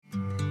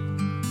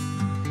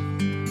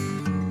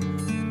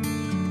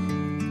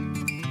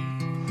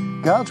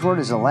God's Word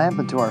is a lamp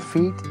unto our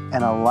feet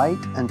and a light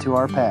unto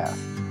our path.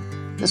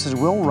 This is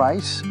Will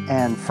Rice,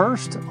 and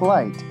First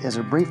Light is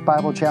a brief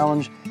Bible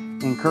challenge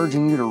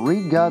encouraging you to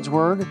read God's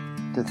Word,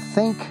 to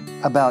think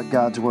about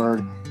God's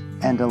Word,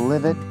 and to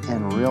live it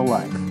in real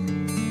life.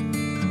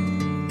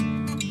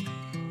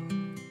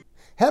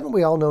 Haven't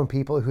we all known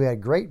people who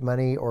had great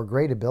money or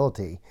great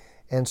ability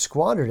and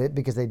squandered it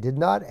because they did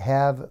not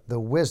have the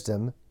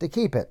wisdom to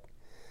keep it?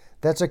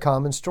 That's a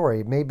common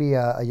story. Maybe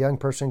a young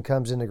person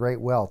comes into great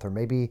wealth, or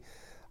maybe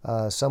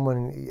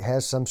someone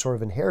has some sort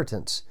of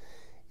inheritance,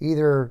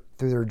 either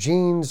through their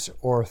genes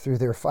or through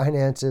their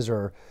finances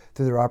or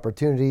through their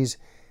opportunities,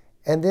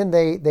 and then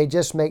they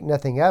just make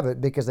nothing of it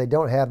because they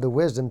don't have the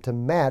wisdom to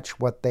match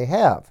what they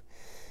have.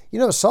 You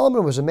know,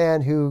 Solomon was a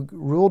man who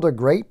ruled a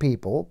great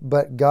people,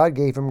 but God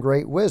gave him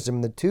great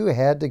wisdom. The two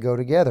had to go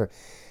together.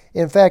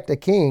 In fact, a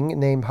king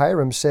named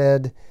Hiram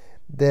said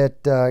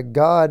that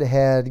God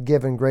had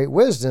given great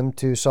wisdom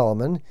to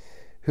Solomon,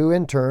 who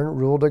in turn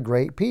ruled a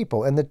great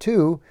people. And the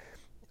two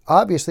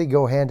obviously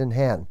go hand in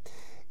hand.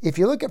 If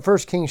you look at 1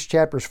 Kings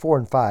chapters 4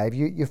 and 5,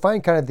 you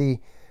find kind of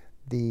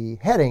the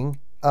heading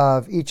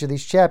of each of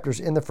these chapters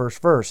in the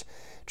first verse.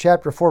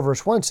 Chapter 4,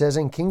 verse 1 says,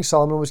 "And King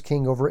Solomon was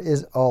king over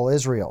all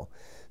Israel."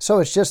 So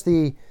it's just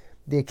the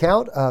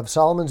account of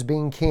Solomon's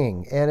being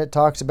king, and it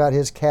talks about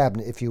his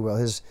cabinet, if you will,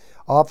 his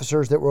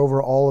officers that were over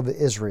all of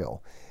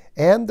Israel,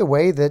 and the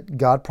way that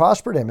God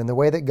prospered him, and the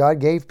way that God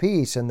gave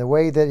peace, and the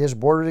way that his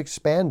borders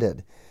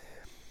expanded.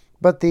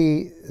 But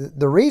the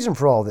reason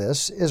for all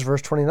this is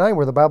verse 29,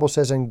 where the Bible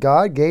says, "And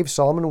God gave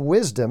Solomon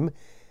wisdom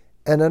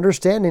and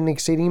understanding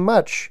exceeding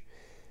much."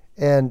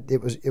 And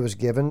it was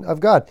given of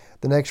God.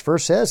 The next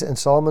verse says, "And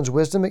Solomon's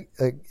wisdom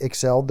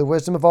excelled the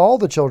wisdom of all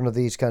the children of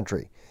these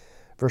country."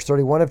 Verse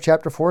 31 of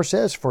chapter 4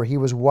 says, "For he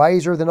was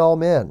wiser than all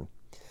men."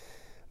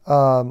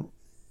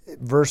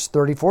 Verse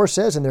 34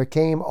 says, "And there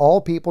came all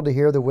people to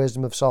hear the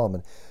wisdom of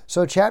Solomon."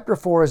 So chapter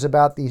 4 is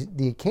about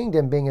the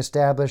kingdom being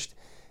established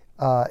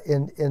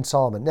in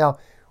Solomon. Now,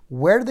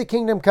 where did the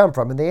kingdom come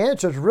from? And the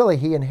answer is really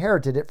he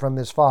inherited it from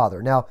his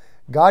father. Now,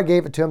 God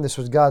gave it to him. This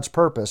was God's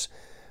purpose.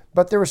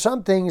 But there were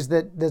some things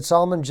that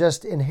Solomon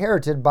just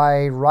inherited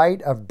by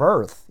right of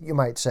birth, you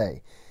might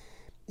say.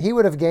 He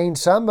would have gained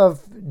some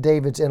of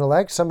David's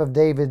intellect, some of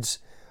David's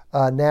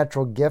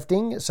natural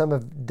gifting, some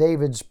of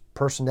David's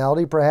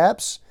personality,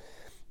 perhaps.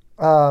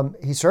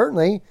 He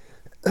certainly,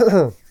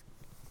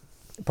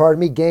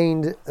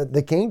 gained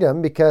the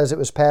kingdom because it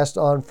was passed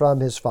on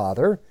from his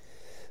father.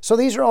 So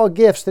these are all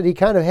gifts that he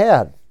kind of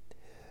had.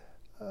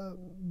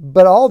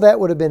 But all that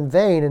would have been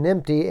vain and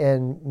empty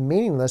and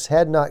meaningless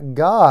had not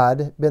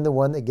God been the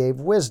one that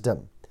gave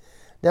wisdom.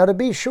 Now, to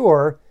be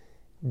sure,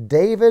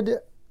 David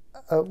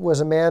was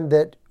a man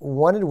that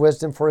wanted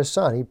wisdom for his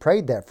son. He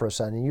prayed that for his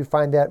son, and you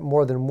find that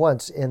more than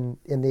once in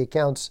the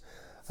accounts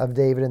of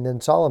David and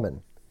then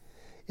Solomon.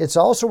 It's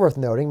also worth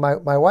noting,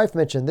 my wife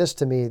mentioned this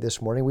to me this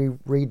morning. We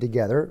read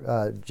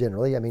together,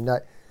 generally. I mean,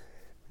 not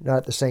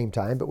at the same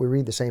time, but we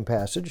read the same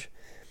passage,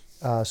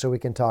 so we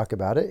can talk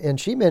about it. And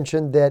she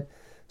mentioned that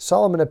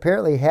Solomon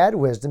apparently had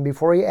wisdom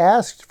before he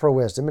asked for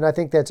wisdom, and I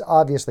think that's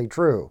obviously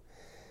true.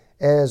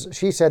 As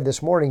she said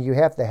this morning, you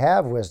have to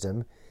have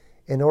wisdom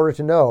in order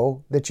to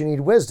know that you need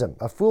wisdom.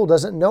 A fool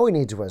doesn't know he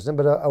needs wisdom,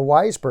 but a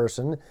wise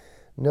person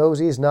knows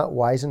he is not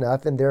wise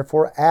enough and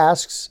therefore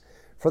asks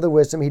for the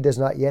wisdom he does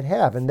not yet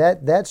have. And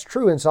that's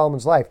true in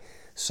Solomon's life.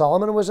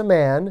 Solomon was a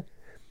man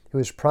who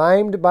was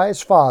primed by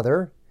his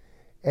father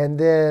and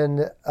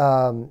then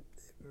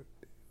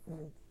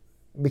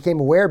became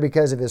aware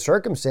because of his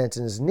circumstance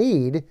and his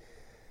need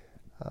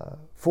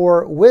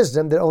for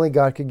wisdom that only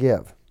God could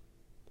give.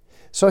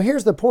 So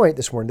here's the point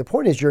this morning. The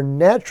point is your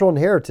natural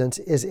inheritance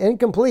is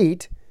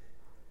incomplete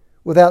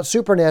without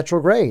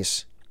supernatural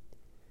grace.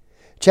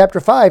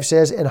 Chapter 5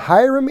 says, "And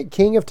Hiram,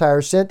 king of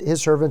Tyre, sent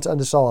his servants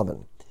unto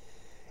Solomon."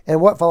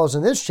 And what follows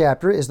in this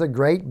chapter is the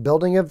great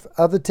building of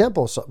the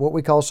temple, what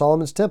we call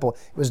Solomon's temple.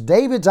 It was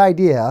David's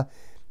idea.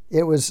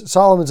 It was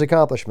Solomon's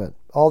accomplishment.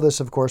 All this,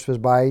 of course, was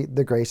by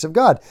the grace of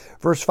God.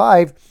 Verse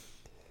 5,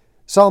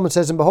 Solomon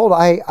says, "And behold,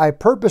 I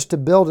purpose to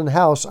build an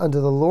house unto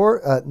the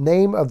Lord,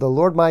 name of the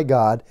Lord my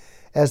God,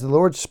 as the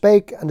Lord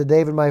spake unto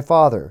David my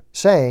father,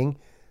 saying,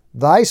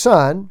 Thy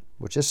son,"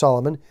 which is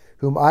Solomon,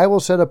 "whom I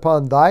will set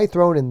upon thy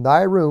throne in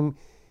thy room,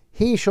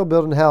 he shall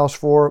build an house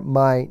for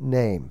my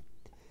name."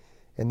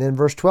 And then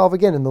verse 12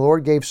 again, "And the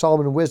Lord gave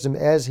Solomon wisdom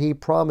as he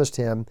promised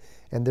him,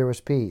 and there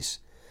was peace."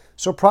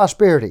 So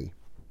prosperity,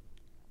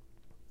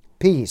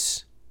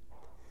 peace,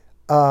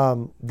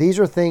 these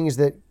are things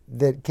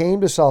that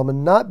came to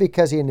Solomon, not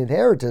because he had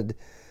inherited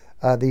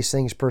these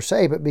things per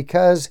se, but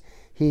because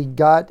he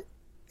got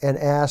and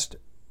asked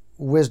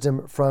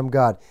wisdom from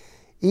God.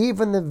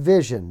 Even the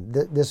vision,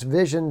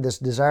 this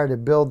desire to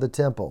build the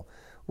temple,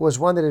 was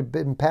one that had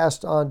been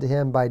passed on to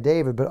him by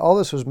David, but all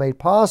this was made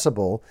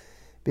possible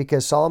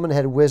because Solomon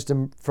had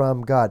wisdom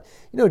from God.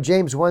 You know,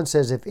 James 1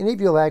 says, "If any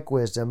of you lack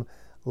wisdom,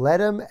 let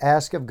him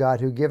ask of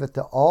God, who giveth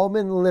to all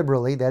men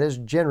liberally," that is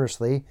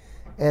generously,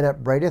 "and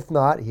upbraideth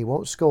not." He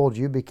won't scold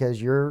you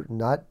because you're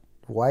not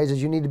wise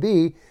as you need to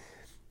be.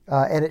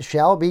 and it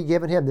shall be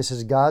given him. This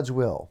is God's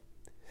will.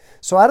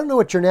 So I don't know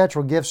what your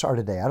natural gifts are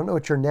today. I don't know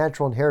what your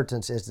natural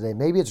inheritance is today.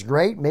 Maybe it's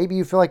great. Maybe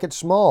you feel like it's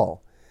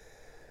small.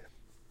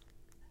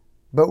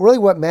 But really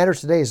what matters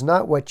today is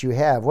not what you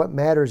have. What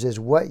matters is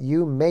what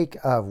you make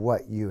of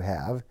what you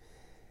have.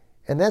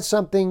 And that's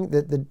something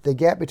that the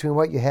gap between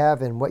what you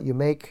have and what you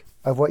make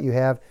of what you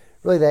have,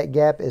 really that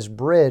gap is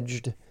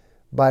bridged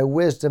by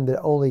wisdom that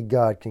only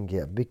God can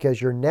give.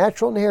 Because your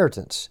natural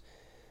inheritance,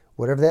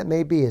 whatever that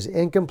may be, is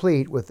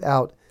incomplete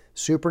without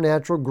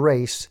supernatural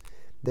grace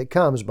that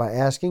comes by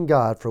asking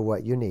God for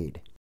what you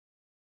need.